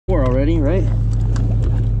4 already, right?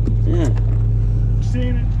 Yeah.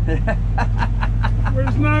 Seen it.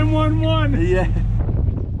 Where's 911? Yeah.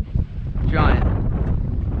 Giant.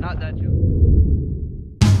 Not that giant.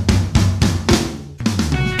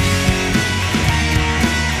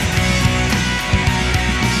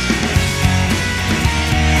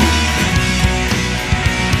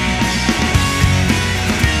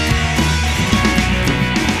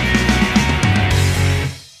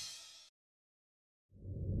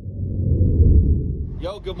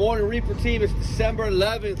 Yo, good morning, Reaper team. It's December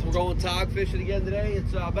 11th. We're going tog fishing again today.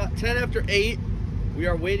 It's about 10 after 8. We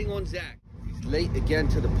are waiting on Zach. He's late again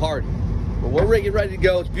to the party, but we're getting ready to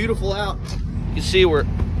go. It's beautiful out. You can see we're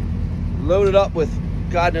loaded up with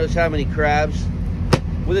God knows how many crabs.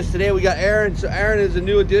 With us today, we got Aaron. So Aaron is a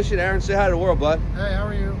new addition. Aaron, say hi to the world, bud. Hey, how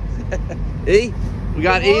are you? E. We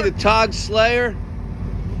got E, the Tog Slayer.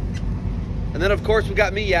 And then, of course, we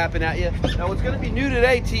got me yapping at you. Now, what's going to be new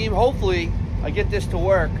today, team, hopefully, I get this to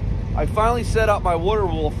work. I finally set up my water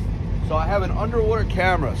wolf, so I have an underwater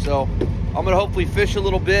camera. So I'm gonna hopefully fish a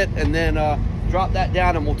little bit and then drop that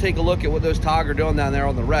down, and we'll take a look at what those tog are doing down there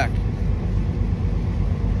on the wreck.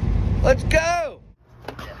 Let's go!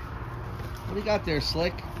 What do you got there,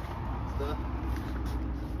 Slick?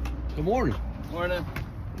 Good morning. Morning.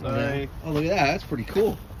 Hi. Oh, look at that. That's pretty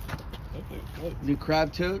cool. New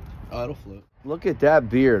crab tote. Oh, it'll float. Look at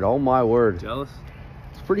that beard. Oh my word. Jealous?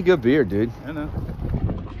 Pretty good beard, dude. I know.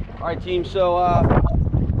 All right, team, so a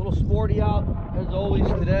little sporty out as always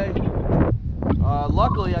today.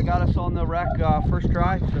 Luckily I got us on the wreck first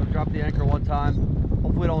try, so dropped the anchor one time.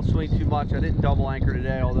 Hopefully don't swing too much. I didn't double anchor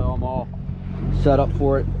today, although I'm all set up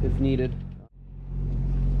for it if needed.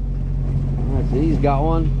 All right, see, he's got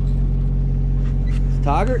one. It's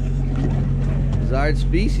Toggart. Desired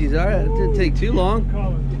species. All right, it didn't take too long.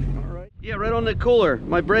 All right. Yeah, right on the cooler.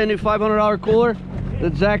 My brand new $500 cooler.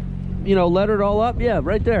 That Zach, you know, lettered all up. Yeah,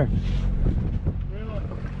 right there. Really?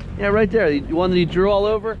 Yeah, right there. The one that he drew all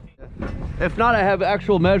over. If not, I have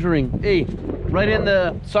actual measuring. Hey, right in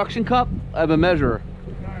the suction cup, I have a measurer.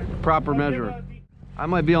 Proper measurer. I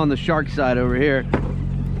might be on the shark side over here.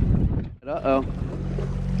 Uh-oh.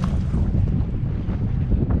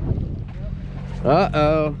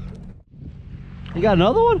 Uh-oh. You got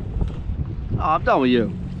another one? Oh, I'm done with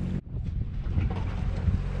you.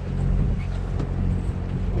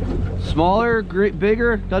 Smaller,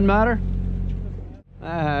 bigger, doesn't matter.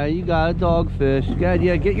 You got a dogfish. Go ahead,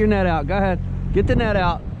 yeah, get your net out. Go ahead, get the net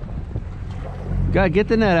out. Go ahead, get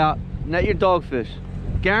the net out. Net your dogfish.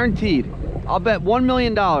 Guaranteed. I'll bet $1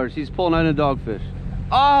 million he's pulling out a dogfish.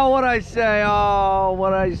 Oh, what'd I say? Oh,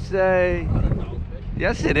 what'd I say?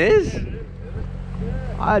 Yes, it is.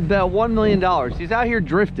 I'd bet $1 million. He's out here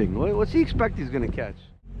drifting. What's he expect he's gonna catch?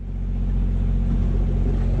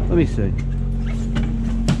 Let me see.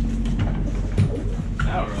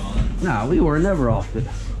 Now we're on it. Nah, we were never off it.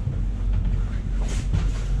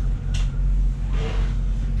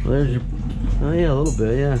 Well, there's your... Oh yeah, a little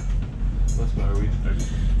bit, yeah. That's why our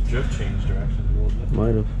drift changed directions a little bit.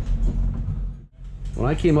 Might have. When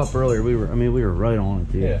I came up earlier, we were right on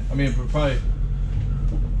it, dude. Yeah, I mean, we're probably...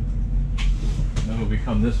 Then when we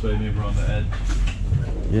come this way, maybe we're on the edge.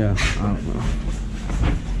 Yeah, I don't know.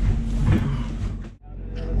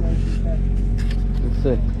 Let's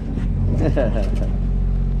see.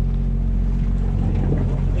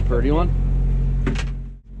 Pretty one.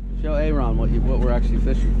 Show Aaron what we're actually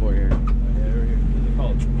fishing for here. Yeah, we're here. Is it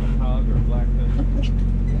called a tog or a blackfish?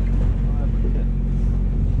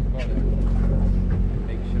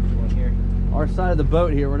 Makeshift one here. Our side of the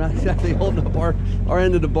boat here, we're not exactly holding up our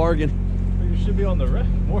end of the bargain. You should be on the wreck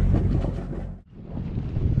more.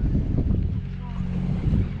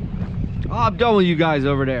 Oh, I'm done with you guys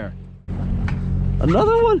over there.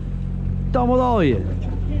 Another one? Done with all of you.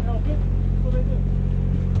 Can't help it. What I do.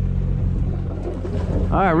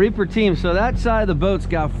 All right, Reaper team, so that side of the boat's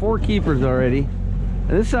got 4 keepers already. And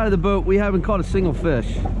this side of the boat, we haven't caught a single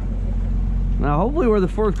fish. Now, hopefully we're the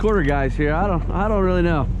 4th quarter guys here. I don't really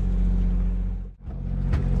know.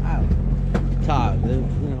 Wow. Todd, you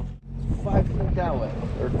know, 5 feet that way,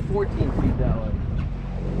 or 14 feet that way.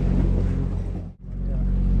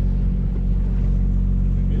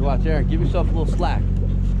 You watch, Aaron, give yourself a little slack.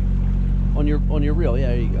 On your reel, yeah,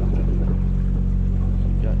 there you go.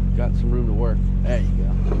 Got some room to work. There you go.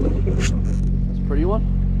 That's a pretty one?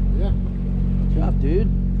 Yeah. Good job, dude.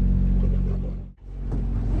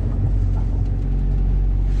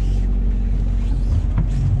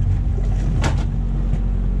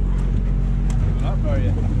 Not far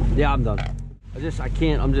yet. Yeah, I'm done. I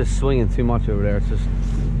can't, I'm just swinging too much over there. It's just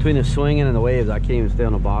between the swinging and the waves, I can't even stay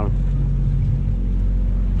on the bottom.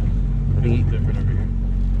 I think it's different over here.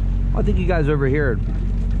 I think you guys over here,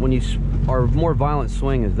 when you are more violent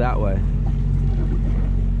swing is that way.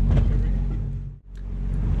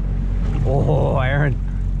 Oh, Aaron.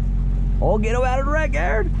 Oh, get him out of the wreck,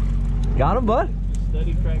 Aaron. Got him, bud.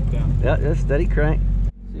 Steady crank down. Yeah, just steady crank.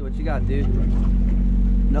 See what you got, dude.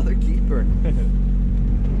 Another keeper.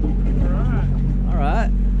 All right.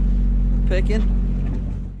 Picking.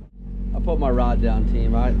 I put my rod down,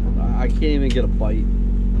 team. I can't even get a bite.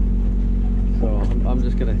 So I'm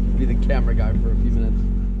just gonna be the camera guy for a few minutes.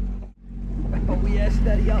 Oh yeah,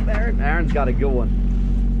 steady up, Aaron. Aaron's got a good one.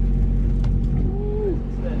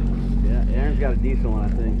 Yeah, Aaron's got a decent one, I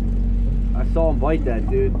think. I saw him bite that,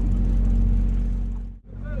 dude.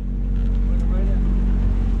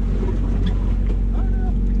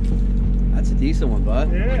 That's a decent one,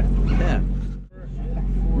 bud. Yeah. Yeah.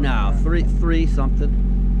 No, three something.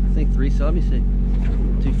 I think 3, so let me see.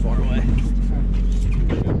 Too far away.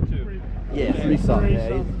 Yeah, 3 something.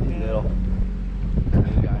 Yeah, he's middle.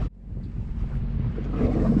 Good guy.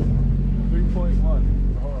 3.1.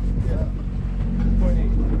 Yeah. 2.8.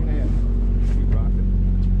 3.5. Keep rocking.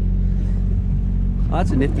 Oh,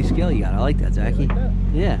 that's a nifty scale you got. I like that, Zachy. Like that?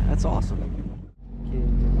 Yeah, that's awesome.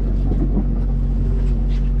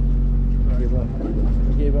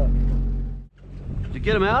 Gave up. Did you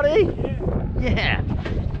get him out, eh? Yeah.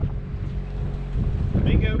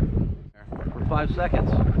 Bingo. For 5 seconds.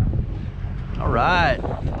 All right.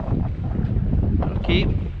 That'll keep.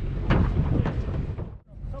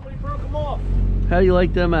 Somebody broke them off. How do you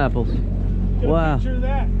like them apples? Get Wow. a picture of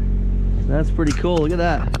that. That's pretty cool. Look at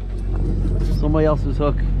that. Somebody else's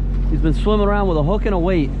hook. He's been swimming around with a hook and a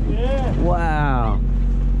weight. Yeah. Wow.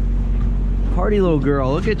 Party little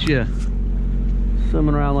girl. Look at you.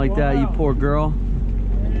 Swimming around like that, you poor girl.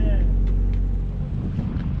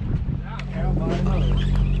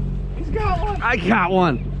 He's got one. I got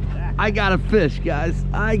one. I got a fish, guys.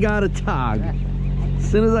 I got a tog. As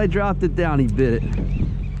soon as I dropped it down, he bit it.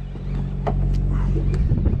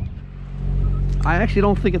 I actually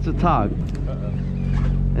don't think it's a tog.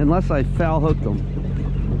 Unless I foul hooked him.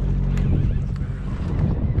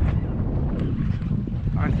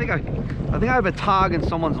 I think I have a tog in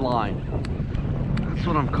someone's line. That's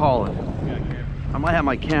what I'm calling. I might have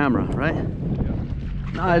my camera, right?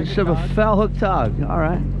 No, I just have a foul hook tog. All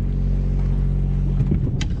right.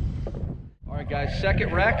 All right, guys,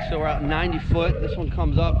 second wreck. So we're out 90 foot. This one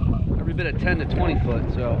comes up every bit at 10 to 20 foot.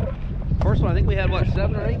 So first one, I think we had, what,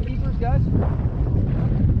 7 or 8 keepers, guys?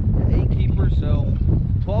 8 keepers, so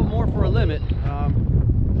 12 more for a limit. Got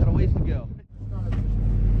a ways to go.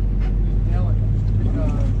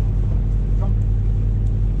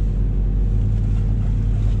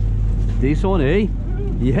 Decent one, eh?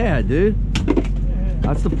 Yeah, dude.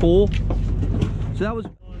 That's the pool. So that was.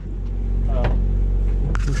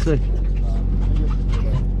 Let's see.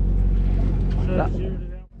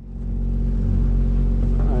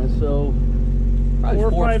 Alright, so probably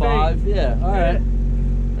 4 or 5. Yeah, alright.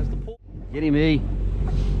 That's the pool. Get him, E.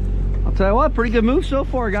 I'll tell you what, pretty good move so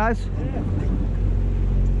far, guys.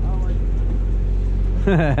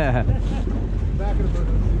 Back of the bird.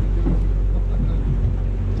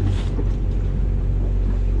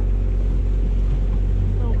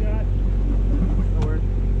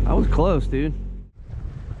 That was close, dude.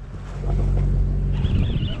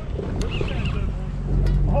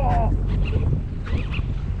 Oh.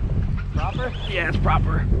 Proper? Yeah, it's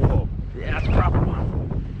proper. Whoa. Yeah, it's a proper one.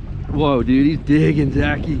 Whoa, dude, he's digging,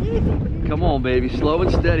 Zachy. Come on, baby, slow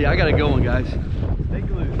and steady. I got a good one, guys. Take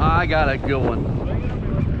a look. I got a good one.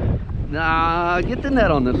 Nah, get the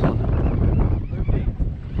net on this one.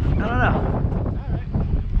 I don't know.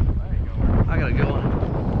 I got a good one.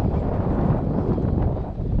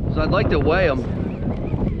 So I'd like to weigh them.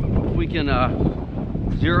 If we can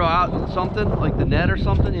zero out something, like the net or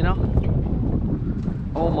something, you know?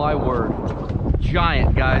 Oh my word.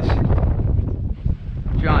 Giant, guys.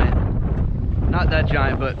 Giant. Not that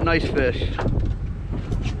giant, but nice fish.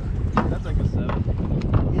 That's like a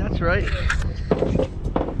 7. Yeah, that's right.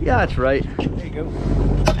 Yeah, that's right. There you go.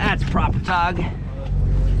 That's proper tog.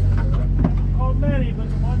 Oh, many, but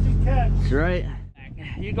the ones you catch. That's right.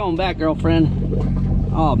 You're going back, girlfriend.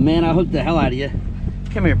 Oh man, I hooked the hell out of you.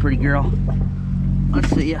 Come here, pretty girl. Let's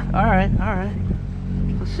see you. All right, all right.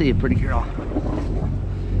 Let's see you, pretty girl.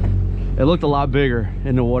 It looked a lot bigger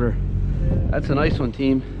in the water. That's a nice one,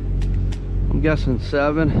 team. I'm guessing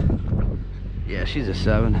 7. Yeah, she's a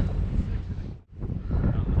 7.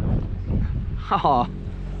 Oh,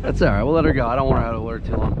 that's all right. We'll let her go. I don't want her out of the water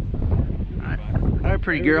too long. All right,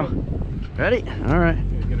 pretty girl. Ready? All right.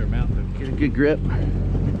 Get her mouth. Get a good grip.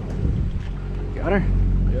 Got her?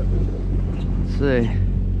 Yep. Let's see.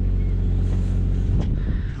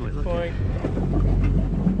 Wait, look at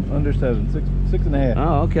Under 7, 6.5.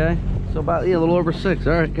 Oh, okay. So about, yeah, a little over 6.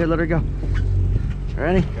 All right, good, let her go.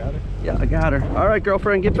 Ready? Got her? Yeah, I got her. All right,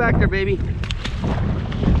 girlfriend, get back there, baby.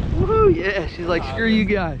 Woohoo, yeah, she's like, screw you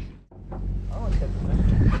guys. I want to catch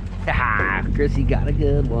the Ha, Chrissy got a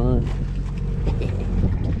good one.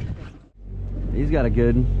 He's got a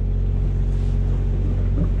good one.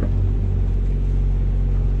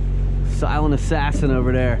 Silent assassin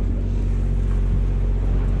over there.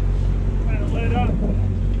 Trying to let up.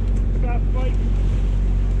 Stop fighting.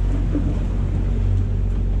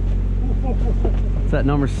 Is that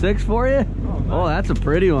number 6 for you? Oh, nice. Oh, that's a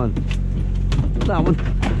pretty one. That one,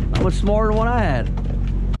 that one's smaller than what I had.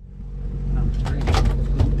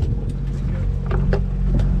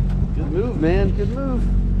 Good move, man. Good move.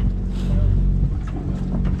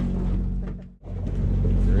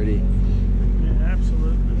 Pretty. Yeah,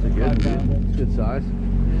 absolutely. It's a good one. It's good size.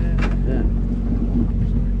 Yeah. Yeah.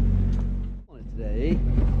 Today,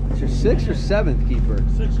 it's your 6th or 7th keeper?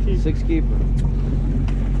 6 keep. 6 keeper.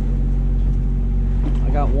 I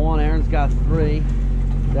got 1. Aaron's got 3.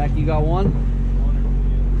 Zach, you got 1?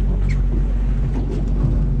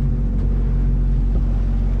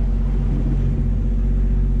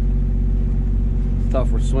 It's tough.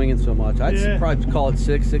 We're swinging so much. I'd probably call it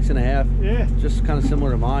 6, 6.5. Yeah. Just kind of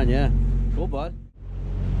similar to mine. Yeah. Cool, bud.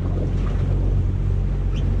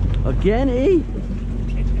 Again, E.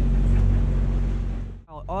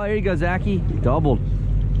 Oh, here you go, Zachy. Doubled.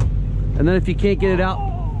 And then if you can't get it out,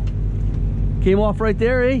 came off right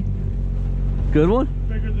there, E. Good one.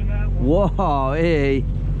 Bigger than that one. Whoa, E.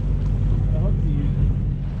 I hope you use it.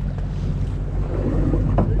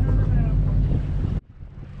 Bigger than that one.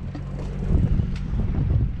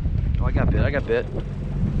 Oh, I got bit. I got bit.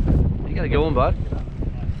 You got a good one, bud.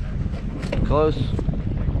 Close.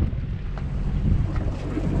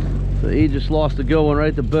 So E just lost a good one right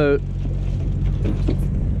at the boat.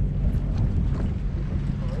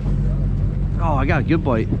 Oh, I got a good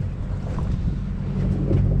bite.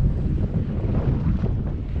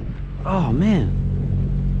 Oh man,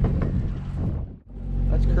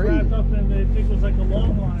 that's crazy. Wrapped up in, they think it was like a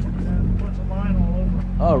long line, and then puts a line all over.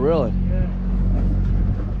 Oh really? Yeah.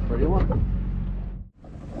 Pretty one.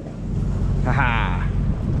 Haha.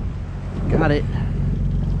 Got it.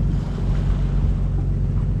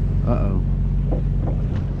 Uh-oh.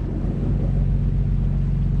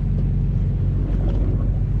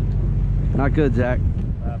 Not good, Zach.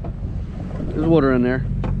 There's water in there.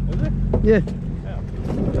 Is there? Yeah. Yeah.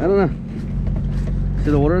 I don't know.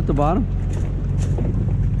 See the water at the bottom?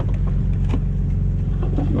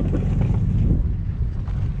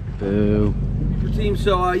 Boo. Team,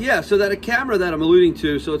 so yeah, so that a camera that I'm alluding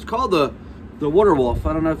to, so it's called the Water Wolf.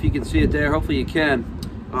 I don't know if you can see it there. Hopefully you can.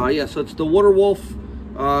 Yeah, so it's the Water Wolf.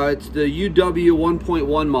 It's the UW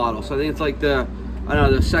 1.1 model. So I think it's like the, I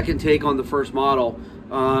don't know, the second take on the first model.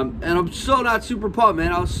 And I'm so not super pumped,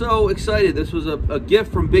 man. I was so excited. This was a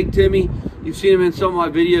gift from Big Timmy. You've seen him in some of my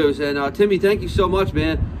videos. And Timmy, thank you so much,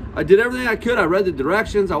 man. I did everything I could. I read the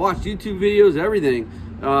directions. I watched YouTube videos, everything.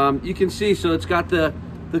 You can see, so it's got the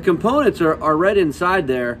components are red inside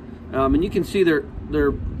there. And you can see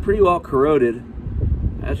they're pretty well corroded.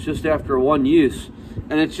 That's just after one use.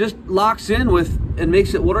 And it just locks in with and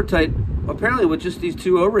makes it watertight, apparently with just these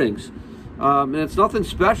 2 O-rings. And it's nothing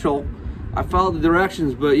special. I followed the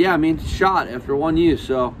directions, but yeah, I mean, shot after one use.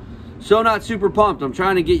 So not super pumped. I'm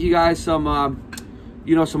trying to get you guys some,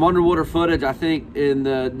 you know, some underwater footage. I think in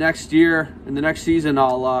the next year, in the next season,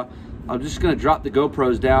 I'm just gonna drop the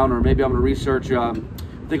GoPros down, or maybe I'm gonna research. I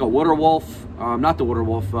think a Water Wolf, not the Water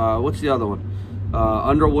Wolf. What's the other one?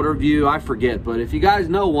 Underwater View. I forget. But if you guys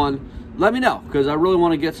know one, let me know, because I really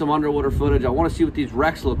want to get some underwater footage. I want to see what these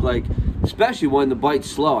wrecks look like, especially when the bite's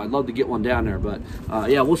slow. I'd love to get one down there, but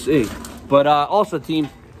yeah, we'll see. But also, team,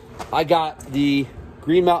 I got the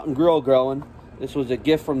Green Mountain Grill going. This was a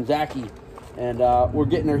gift from Zachy, and we're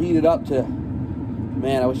getting her heated up to,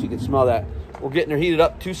 man, I wish you could smell that. We're getting her heated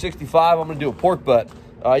up 265. I'm going to do a pork butt.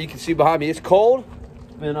 You can see behind me, it's cold.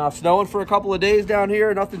 It's been snowing for a couple of days down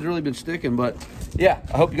here. Nothing's really been sticking, but yeah,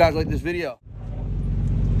 I hope you guys like this video.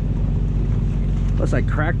 Unless I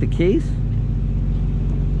cracked the case.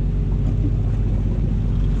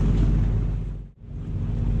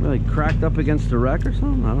 Really cracked up against the wreck or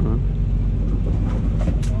something? I don't know.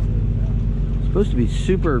 It's supposed to be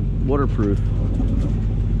super waterproof.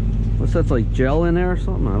 Unless that's like gel in there or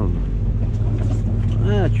something? I don't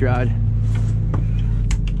know. I tried.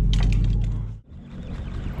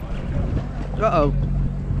 Uh-oh.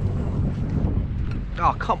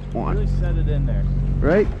 Oh, come on. Really set it in there.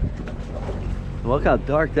 Right? Look how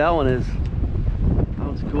dark that one is. That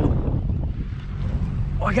one's cool.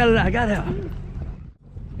 Oh, I got it.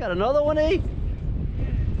 Got another one, eh?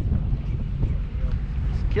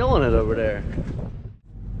 He's killing it over there.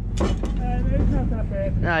 It's not that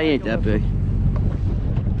bad. Nah, he ain't that big.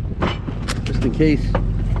 Just in case.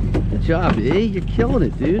 Good job, eh? You're killing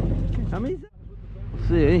it, dude. How many? Let's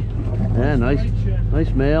see, eh? Yeah, nice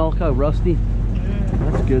male. Kind of rusty.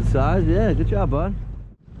 That's a good size. Yeah, good job, bud.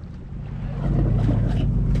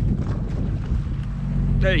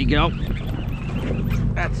 There you go.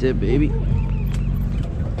 That's it, baby.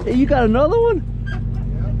 Hey, you got another one?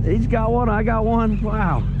 Yeah. He's got one, I got one.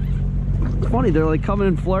 Wow. It's funny, they're like coming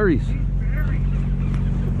in flurries.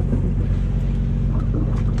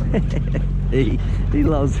 he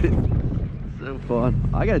loves it. So fun.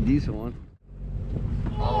 I got a decent one.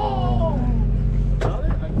 Oh!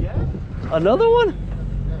 Another one?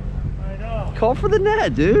 I know. Call for the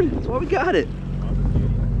net, dude. That's why we got it.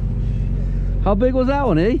 How big was that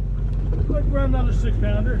one, eh? Like around another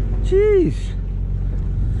 6-pounder. Jeez.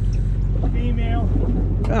 Female.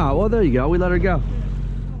 Oh, well, there you go. We let her go.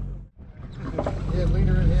 Yeah, lead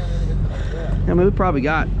her in here. I mean, we probably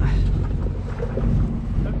got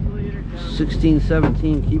 16,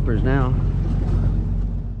 17 keepers now.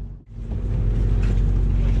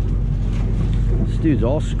 This dude's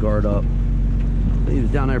all scarred up. He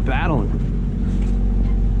was down there battling.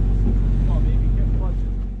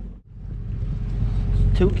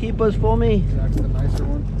 Two keepers for me? That's the nicer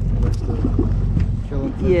one. That's the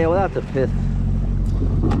killing thing. Yeah, without the pith.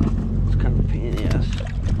 It's kind of a pain in the ass.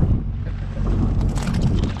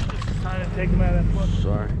 Trying to take him out of that foot.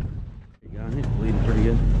 Sorry. There you go. He's bleeding pretty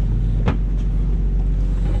good.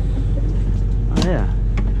 Oh yeah.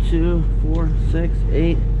 2, 4, 6,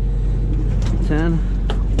 8, 10.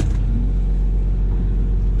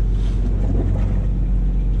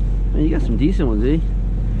 Man, you got some decent ones, eh?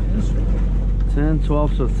 10,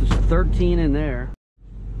 12, so there's 13 in there.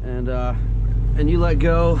 And you let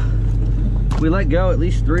go. We let go at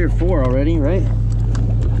least 3 or 4 already, right?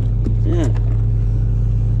 Yeah.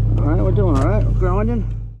 All right, we're doing all right. We're grinding.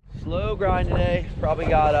 Slow grind today. Probably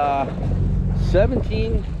got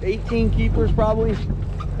 17, 18 keepers probably.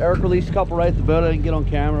 Eric released a couple right at the boat. I didn't get on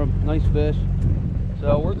camera. Nice fish.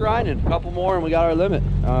 So we're grinding. A couple more and we got our limit.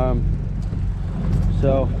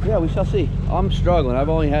 So yeah, we shall see. I'm struggling. I've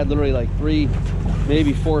only had literally like 3,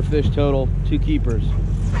 maybe 4 fish total, 2 keepers.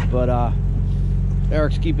 But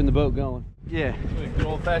Eric's keeping the boat going. Yeah. Good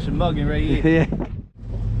old-fashioned mugging right here. Yeah.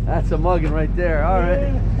 That's a mugging right there. All right.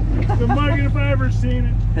 Yeah, it's a mugging if I ever seen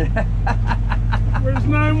it. Where's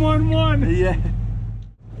 911? Yeah.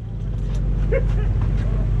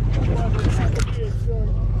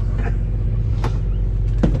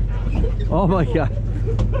 Oh my God.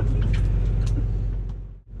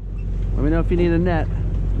 Let me know if you need a net.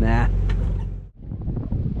 Nah.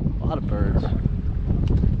 A lot of birds.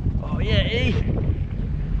 Oh yeah, eh?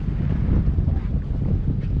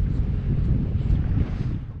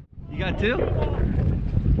 You got 2?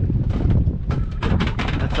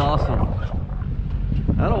 That's awesome.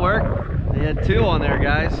 That'll work. They had 2 on there,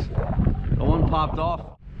 guys. The one popped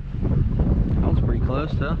off. That was pretty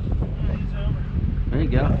close, huh? There you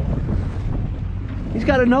go. He's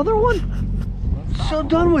got another one? So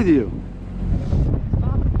done with you.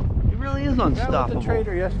 He really is unstoppable. That was the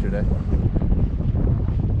trader yesterday.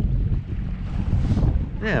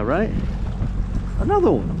 Yeah, right?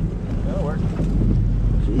 Another one. That'll work.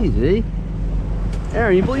 Jeez, eh?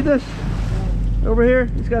 Aaron, you believe this? Over here,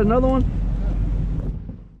 he's got another one.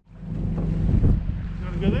 You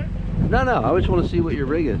want to go there? No, I just want to see what your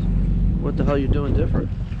rig is. What the hell you're doing different?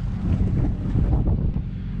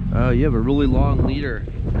 Oh, you have a really long leader.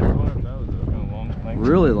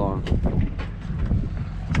 Really long.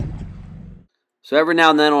 So every now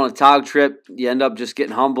and then on a tog trip, you end up just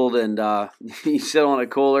getting humbled and you sit on a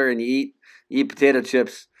cooler and you eat potato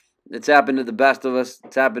chips. It's happened to the best of us.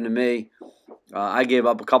 It's happened to me. I gave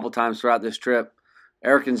up a couple times throughout this trip.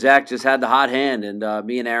 Eric and Zach just had the hot hand, and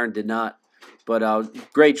me and Aaron did not. But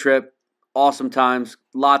great trip, awesome times,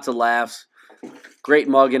 lots of laughs, great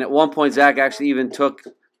mugging. At one point, Zach actually even took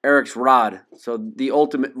Eric's rod, so the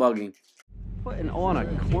ultimate mugging. Putting on a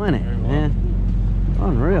clinic, man.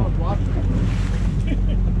 Unreal.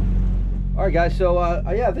 All right, guys, so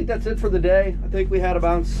yeah, I think that's it for the day. I think we had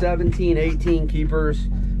about 17, 18 keepers.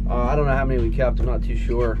 I don't know how many we kept. I'm not too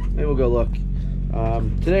sure. Maybe we'll go look.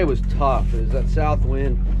 Today was tough. It was that south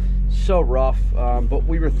wind, so rough. But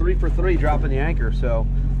we were 3 for 3 dropping the anchor, so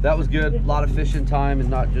that was good. A lot of fishing time and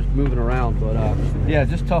not just moving around. But yeah,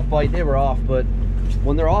 just tough bite. They were off, but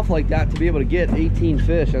when they're off like that, to be able to get 18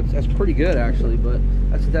 fish, that's pretty good actually. But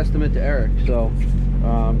that's a testament to Eric. So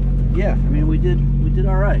yeah, I mean we did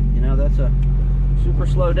all right. You know, that's a Super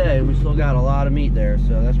slow day, and we still got a lot of meat there,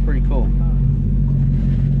 so that's pretty cool.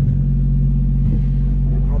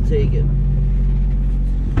 I'll take it.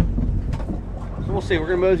 So we'll see. We're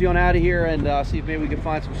gonna mosey on out of here and see if maybe we can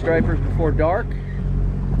find some stripers before dark.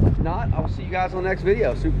 If not, I'll see you guys on the next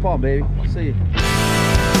video. Super Palm, baby. I'll see you.